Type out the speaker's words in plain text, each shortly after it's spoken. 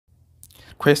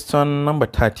question number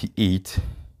 38,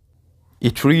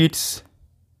 it reads,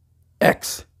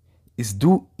 X is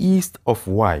due east of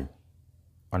Y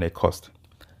on a coast.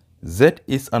 Z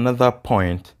is another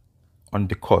point on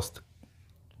the coast,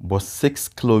 but 6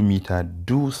 kilometers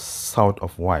due south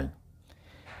of Y.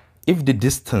 If the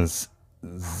distance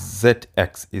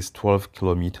ZX is 12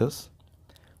 kilometers,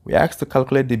 we are asked to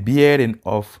calculate the bearing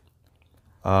of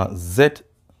Z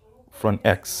from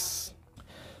X.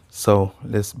 So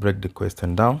let's break the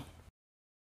question down.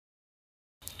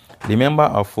 Remember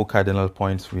our 4 cardinal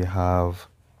points. We have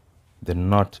the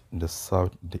north, the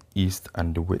south, the east,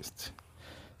 and the west.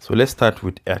 So let's start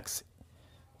with X.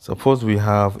 Suppose we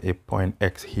have a point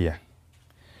X here.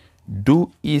 Due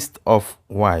east of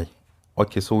Y.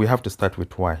 Okay, so we have to start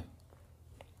with Y.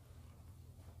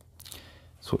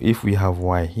 So if we have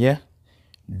Y here,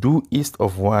 due east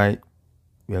of Y,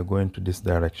 we are going to this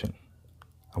direction.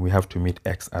 And we have to meet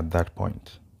X at that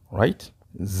point, right?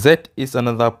 Z is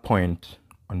another point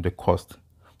on the coast,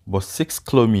 but 6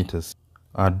 kilometers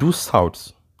due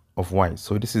south of Y.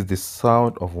 So this is the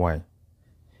south of Y.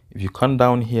 If you come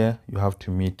down here, you have to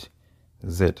meet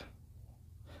Z.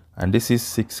 And this is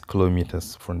 6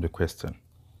 kilometers from the question.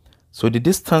 So the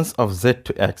distance of Z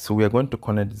to X, so we are going to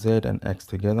connect Z and X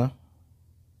together.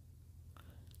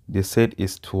 The Z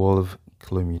is 12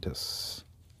 kilometers.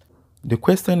 The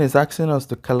question is asking us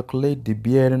to calculate the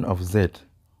bearing of Z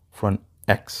from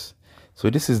X. So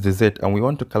this is the Z, and we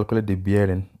want to calculate the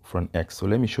bearing from X. So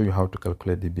let me show you how to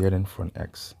calculate the bearing from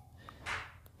X.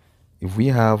 If we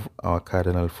have our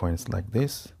cardinal points like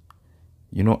this,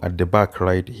 you know, at the back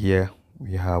right here,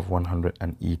 we have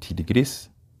 180 degrees.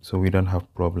 So we don't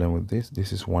have problem with this.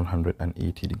 This is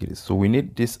 180 degrees. So we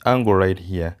need this angle right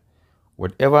here.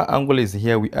 Whatever angle is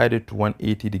here, we add it to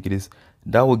 180 degrees.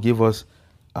 That will give us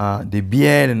the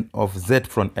bearing of Z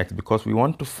from X, because we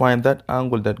want to find that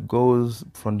angle that goes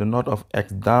from the north of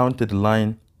X down to the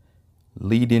line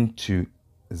leading to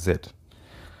Z.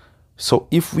 So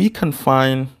if we can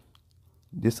find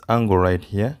this angle right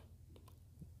here,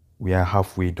 we are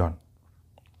halfway done.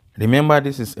 Remember,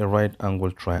 this is a right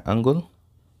angle triangle.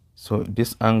 So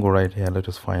this angle right here, let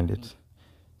us find it.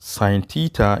 Sine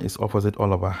theta is opposite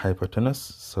all over hypotenuse.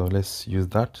 So let's use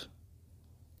that.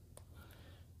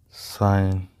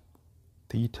 Sine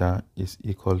theta is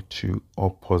equal to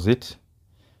opposite.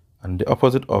 And the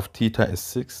opposite of theta is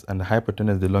 6. And the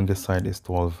hypotenuse, the longest side, is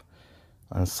 12.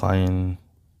 And sine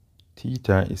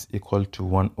theta is equal to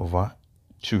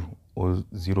 1/2 or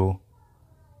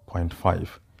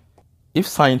 0.5. If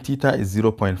sine theta is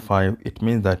 0.5, it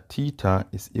means that theta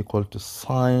is equal to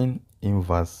sine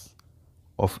inverse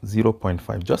of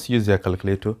 0.5. Just use your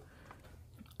calculator,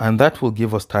 and that will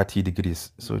give us 30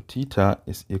 degrees. So theta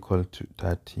is equal to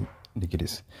 30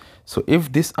 degrees. So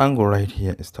if this angle right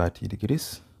here is 30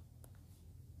 degrees,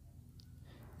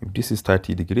 if this is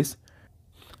 30 degrees,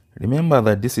 remember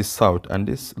that this is south, and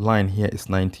this line here is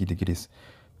 90 degrees.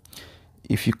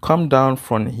 If you come down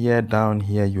from here, down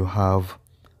here, you have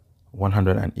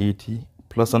 180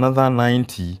 plus another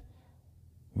 90,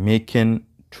 making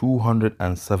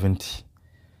 270.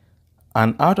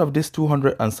 And out of this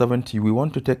 270, we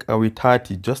want to take away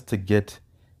 30 just to get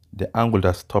the angle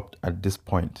that stopped at this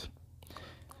point.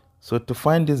 So to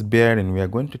find this bearing, we are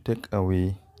going to take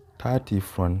away 30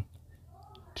 from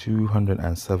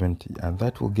 270, and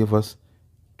that will give us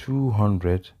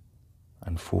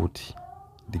 240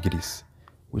 degrees,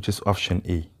 which is option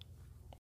A.